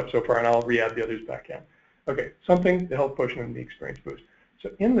we've set up so far, and I'll re-add the others back in. Okay, something, the health potion, and the experience boost.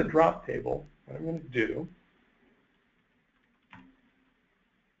 So in the drop table, what I'm going to do,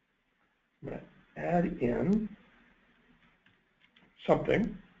 I'm going to add in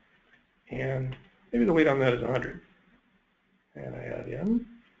something, and maybe the weight on that is 100. And I add in,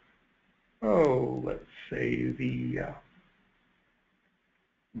 oh, let's say the,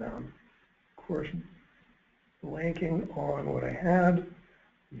 now I'm, of course, blanking on what I had. Let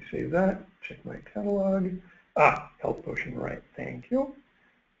me save that, check my catalog. Ah, health potion, right, thank you.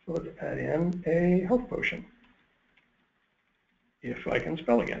 So let's add in a health potion. If I can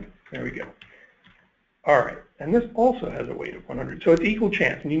spell again, there we go. All right, and this also has a weight of 100, so it's equal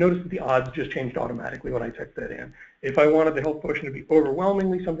chance. And you notice that the odds just changed automatically when I typed that in. If I wanted the health potion to be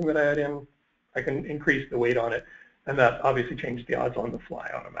overwhelmingly something that I add in, I can increase the weight on it, and that obviously changes the odds on the fly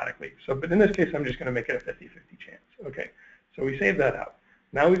automatically. So, but in this case, I'm just going to make it a 50-50 chance. Okay, so we save that out.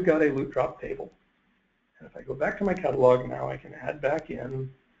 Now we've got a loot drop table. And if I go back to my catalog, now I can add back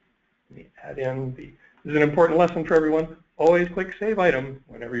in, let me add in the, this is an important lesson for everyone, always click Save Item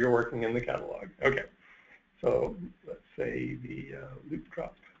whenever you're working in the catalog. Okay. So let's say the loot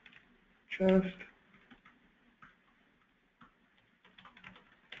drop chest.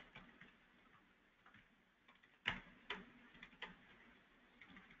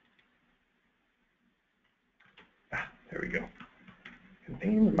 There we go.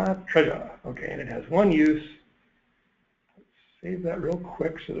 Contains my treasure. Okay, and it has one use. Let's save that real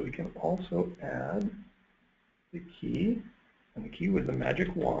quick so that we can also add the key. And the key was the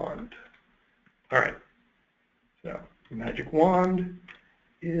magic wand. All right. So the magic wand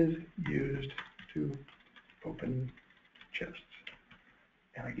is used to open chests.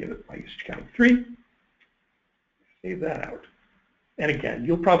 And I give it my usage count of 3. Save that out. And again,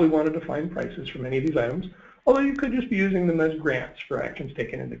 you'll probably want to define prices for many of these items, although you could just be using them as grants for actions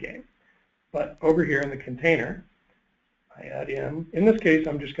taken in the game. But over here in the container, I add in this case,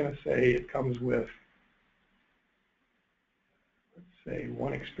 I'm just going to say it comes with, let's say,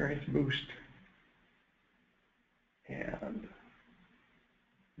 1 experience boost and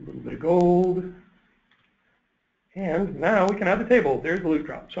a little bit of gold. And now we can add the table. There's the loot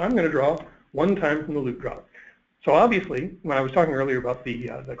drop. So I'm going to draw 1 time from the loot drop. So obviously, when I was talking earlier about the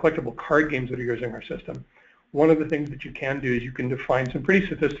collectible card games that are using our system, one of the things that you can do is you can define some pretty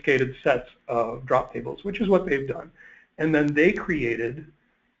sophisticated sets of drop tables, which is what they've done. And then they created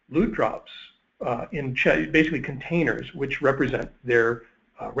loot drops in basically containers, which represent their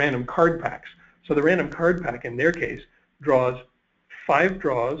random card packs. So the random card pack, in their case, draws 5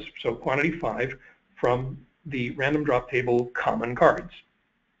 draws, so quantity 5, from the random drop table common cards,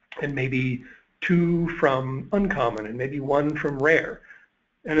 and maybe 2 from uncommon, and maybe 1 from rare.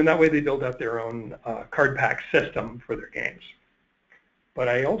 And in that way, they build out their own card pack system for their games. But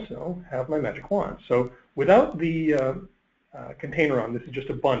I also have my magic wand. So without the container on, this is just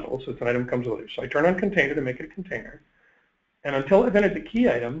a bundle, so it's an item comes with it. So I turn on container to make it a container. And until I've entered the key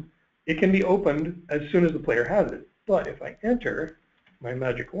item, it can be opened as soon as the player has it. But if I enter my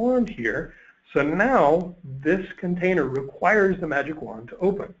magic wand here, so now this container requires the magic wand to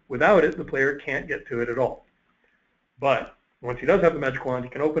open. Without it, the player can't get to it at all. But once he does have the magic wand,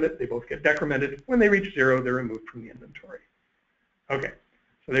 he can open it. They both get decremented. When they reach 0, they're removed from the inventory. Okay,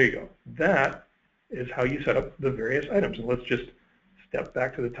 so there you go. That is how you set up the various items. And let's just step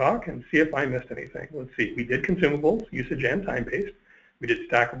back to the talk and see if I missed anything. Let's see. We did consumables, usage, and time-based. We did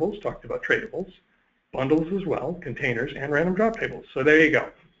stackables, talked about tradables, bundles as well, containers, and random drop tables. So there you go.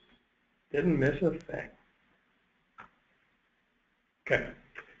 Didn't miss a thing. Okay,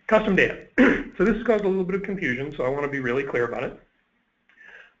 custom data. So this has caused a little bit of confusion, so I want to be really clear about it.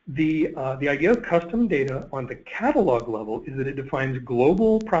 The idea of custom data on the catalog level is that it defines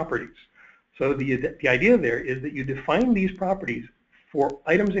global properties. So the idea there is that you define these properties for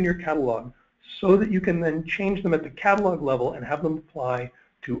items in your catalog so that you can then change them at the catalog level and have them apply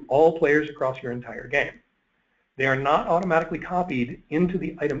to all players across your entire game. They are not automatically copied into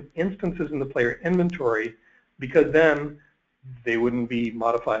the item instances in the player inventory, because then they wouldn't be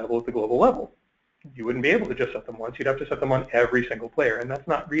modifiable at the global level. You wouldn't be able to just set them once. You'd have to set them on every single player, and that's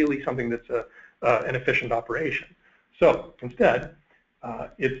not really something that's an efficient operation. So instead,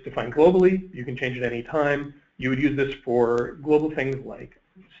 it's defined globally. You can change it any time. You would use this for global things like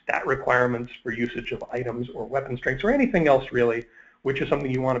stat requirements for usage of items or weapon strengths or anything else really, which is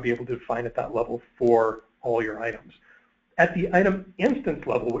something you want to be able to define at that level for all your items. At the item instance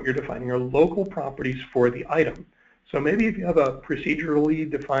level, what you're defining are local properties for the item. So maybe if you have a procedurally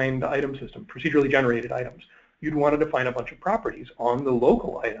defined item system, procedurally generated items, you'd want to define a bunch of properties on the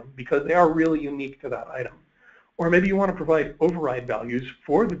local item because they are really unique to that item. Or maybe you want to provide override values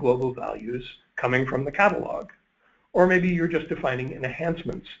for the global values coming from the catalog. Or maybe you're just defining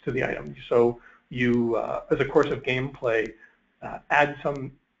enhancements to the item. So you, as a course of gameplay, add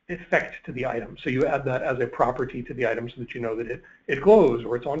some effect to the item. So you add that as a property to the item so that you know that it glows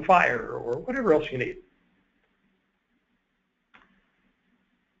or it's on fire or whatever else you need.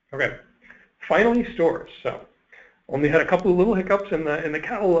 Okay, finally stores. So only had a couple of little hiccups in the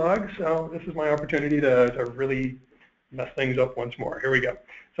catalog, so this is my opportunity to really mess things up once more. Here we go.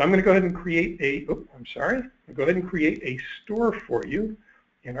 So I'm going to go ahead and create a, go ahead and create a store for you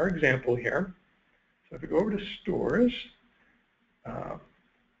in our example here. So if we go over to stores,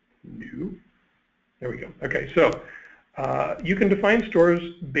 new, there we go. Okay, so you can define stores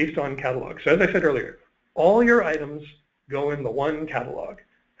based on catalogs. So as I said earlier, all your items go in the one catalog.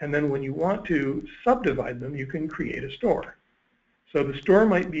 And then when you want to subdivide them, you can create a store. So the store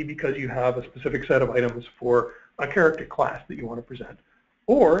might be because you have a specific set of items for a character class that you want to present.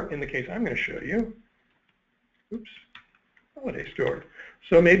 Or in the case I'm going to show you, holiday store.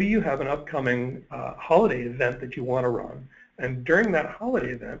 So maybe you have an upcoming holiday event that you want to run. And during that holiday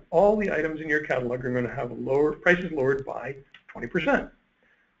event, all the items in your catalog are going to have prices lowered by 20%.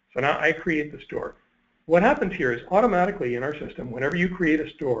 So now I create the store. What happens here is automatically in our system, whenever you create a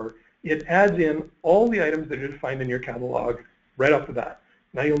store, it adds in all the items that are defined in your catalog right off the bat.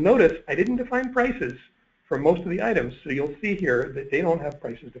 Now you'll notice I didn't define prices for most of the items, so you'll see here that they don't have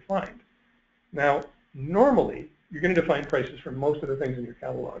prices defined. Now, normally, you're going to define prices for most of the things in your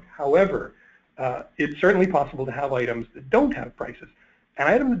catalog. However, it's certainly possible to have items that don't have prices. An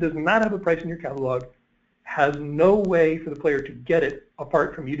item that does not have a price in your catalog has no way for the player to get it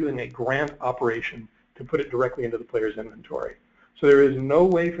apart from you doing a grant operation to put it directly into the player's inventory. So there is no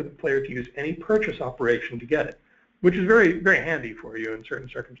way for the player to use any purchase operation to get it, which is very, very handy for you in certain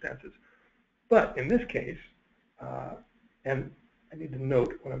circumstances. But in this case, and I need to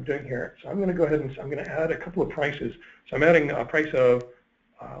note what I'm doing here, so I'm going to go ahead and I'm going to add a couple of prices. So I'm adding a price of,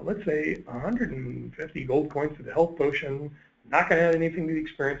 let's say, 150 gold coins to the health potion. I'm not going to add anything to the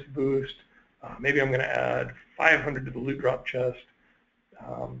experience boost. Maybe I'm going to add 500 to the loot drop chest.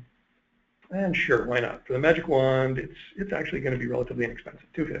 And sure, why not? For the magic wand, it's actually going to be relatively inexpensive,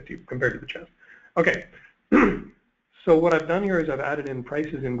 250 compared to the chest. Okay, so what I've done here is I've added in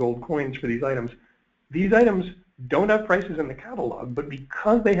prices in gold coins for these items. These items don't have prices in the catalog, but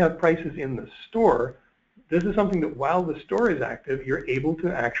because they have prices in the store, this is something that while the store is active, you're able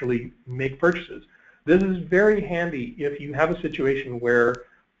to actually make purchases. This is very handy if you have a situation where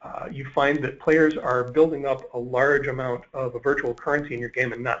you find that players are building up a large amount of a virtual currency in your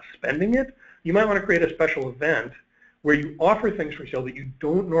game and not spending it. You might want to create a special event where you offer things for sale that you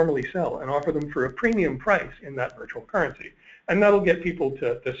don't normally sell and offer them for a premium price in that virtual currency. And that'll get people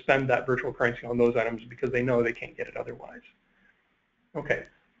to spend that virtual currency on those items because they know they can't get it otherwise. Okay,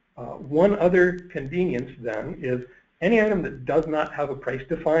 one other convenience then is any item that does not have a price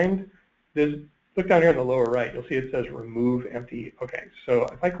defined, look down here in the lower right, you'll see it says remove empty. Okay, so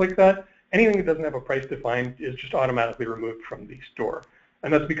if I click that, anything that doesn't have a price defined is just automatically removed from the store.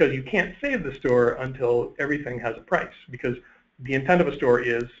 And that's because you can't save the store until everything has a price, because the intent of a store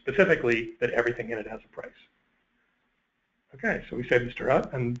is specifically that everything in it has a price. Okay, so we save the store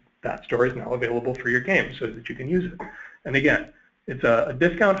out, and that store is now available for your game so that you can use it. And again, it's a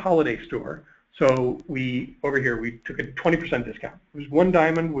discount holiday store. So over here, we took a 20% discount. It was 1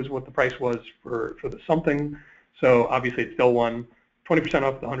 diamond was what the price was for the something. So obviously it's still 20%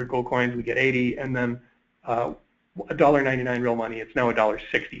 off the 100 gold coins, we get 80, and then $1.99 real money, it's now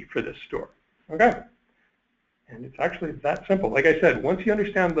 $1.60 for this store. Okay? And it's actually that simple. Like I said, once you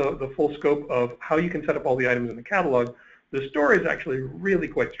understand the full scope of how you can set up all the items in the catalog, the store is actually really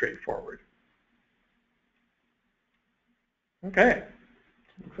quite straightforward. Okay.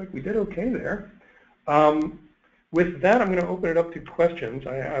 Looks like we did okay there. With that, I'm going to open it up to questions.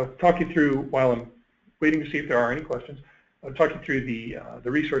 I'll talk you through, while I'm waiting to see if there are any questions, I'll talk you through the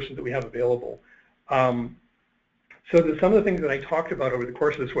resources that we have available. So some of the things that I talked about over the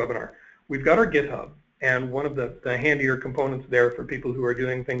course of this webinar, we've got our GitHub, and one of the handier components there for people who are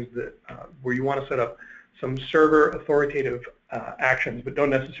doing things that where you want to set up some server authoritative actions, but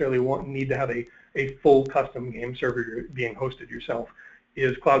don't necessarily need to have a full custom game server being hosted yourself,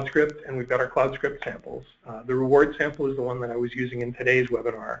 is CloudScript, and we've got our CloudScript samples. The reward sample is the one that I was using in today's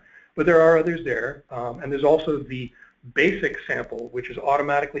webinar, but there are others there, and there's also the basic sample, which is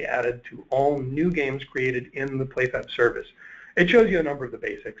automatically added to all new games created in the PlayFab service. It shows you a number of the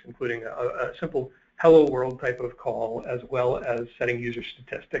basics, including a simple hello world type of call, as well as setting user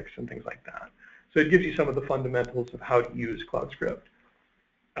statistics and things like that. So it gives you some of the fundamentals of how to use CloudScript.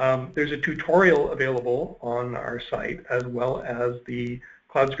 There's a tutorial available on our site, as well as the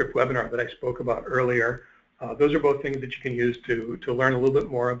CloudScript webinar that I spoke about earlier. Those are both things that you can use to learn a little bit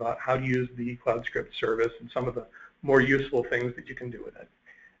more about how to use the CloudScript service and some of the more useful things that you can do with it.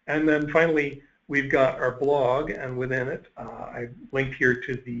 And then finally, we've got our blog, and within it, I've linked here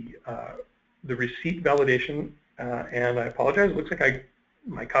to the receipt validation, and I apologize, it looks like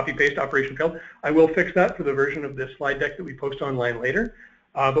my copy-paste operation failed. I will fix that for the version of this slide deck that we post online later.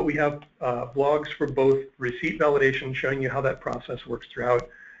 But we have blogs for both receipt validation, showing you how that process works throughout,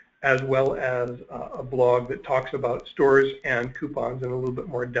 as well as a blog that talks about stores and coupons and a little bit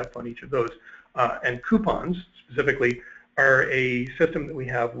more depth on each of those. And coupons, specifically, are a system that we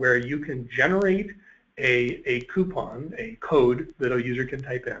have where you can generate a coupon, a code that a user can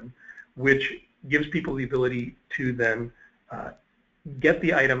type in, which gives people the ability to then get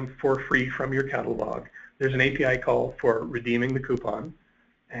the item for free from your catalog. There's an API call for redeeming the coupon.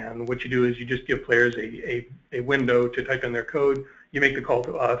 And what you do is you just give players a window to type in their code. You make the call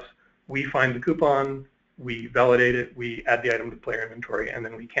to us. We find the coupon. We validate it. We add the item to player inventory, and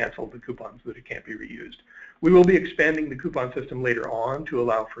then we cancel the coupon so that it can't be reused. We will be expanding the coupon system later on to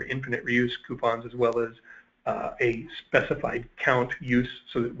allow for infinite reuse coupons, as well as a specified count use,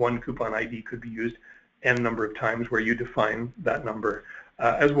 so that one coupon ID could be used n number of times, where you define that number,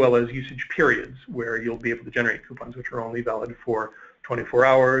 as well as usage periods, where you'll be able to generate coupons which are only valid for 24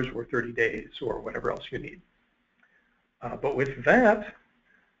 hours or 30 days or whatever else you need. But with that,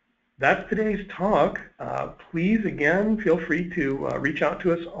 that's today's talk. Please, again, feel free to reach out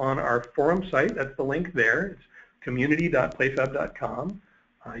to us on our forum site. That's the link there. It's community.playfab.com.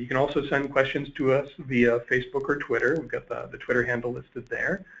 You can also send questions to us via Facebook or Twitter. We've got the Twitter handle listed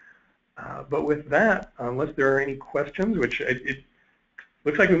there. But with that, unless there are any questions, which it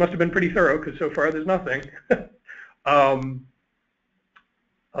looks like we must have been pretty thorough, because so far there's nothing.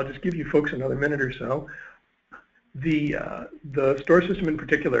 I'll just give you folks another minute or so. The store system in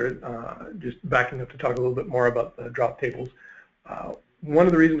particular, just backing up to talk a little bit more about the drop tables, one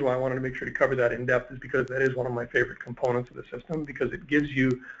of the reasons why I wanted to make sure to cover that in depth is because that is one of my favorite components of the system, because it gives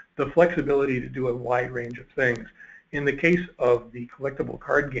you the flexibility to do a wide range of things. In the case of the collectible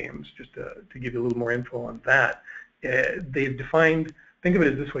card games, just to give you a little more info on that, they've defined, think of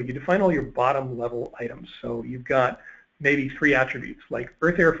it as this way, you define all your bottom level items. So you've got maybe 3 attributes, like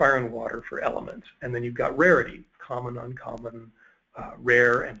earth, air, fire, and water for elements, and then you've got rarity, common, uncommon,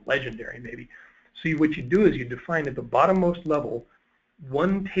 rare, and legendary maybe. So what you do is you define at the bottommost level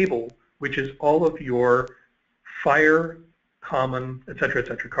one table, which is all of your fire, common,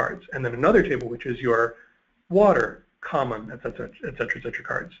 etc., cards, and then another table which is your water, common, etc.,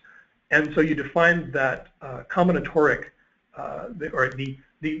 cards. And so you define that combinatoric, or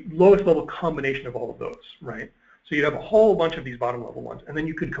the lowest level combination of all of those, right? So you'd have a whole bunch of these bottom level ones, and then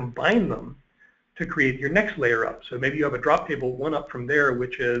you could combine them to create your next layer up. So maybe you have a drop table one up from there,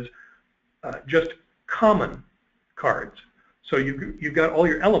 which is just common cards. So you've got all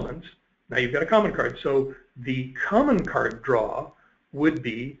your elements. Now you've got a common card. So the common card draw would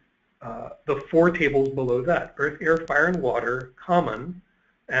be the 4 tables below that: earth, air, fire, and water, common,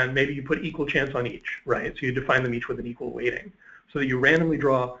 and maybe you put equal chance on each, right? So you define them each with an equal weighting, so that you randomly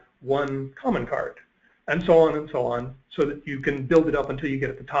draw 1 common card, and so on, so that you can build it up until you get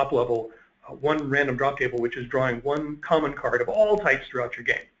at the top level, 1 random drop table, which is drawing 1 common card of all types throughout your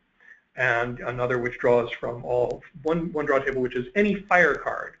game, and another which draws from one draw table, which is any fire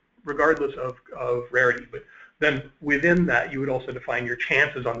card, regardless of rarity. But then within that, you would also define your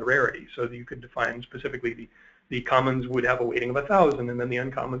chances on the rarity, so that you could define specifically the commons would have a weighting of 1,000, and then the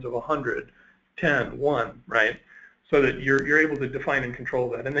uncommons of 100, 10, 1, right? So that you're able to define and control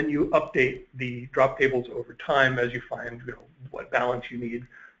that, and then you update the drop tables over time as you find what balance you need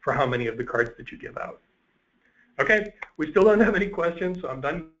for how many of the cards that you give out. Okay, we still don't have any questions, so I'm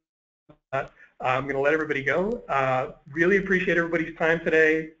done with that. I'm going to let everybody go. Really appreciate everybody's time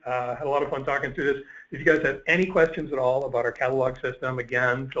today. Had a lot of fun talking through this. If you guys have any questions at all about our catalog system,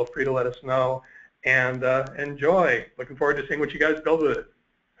 again, feel free to let us know. and enjoy. Looking forward to seeing what you guys build with it.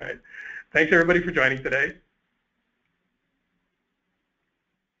 All right. Thanks everybody for joining today.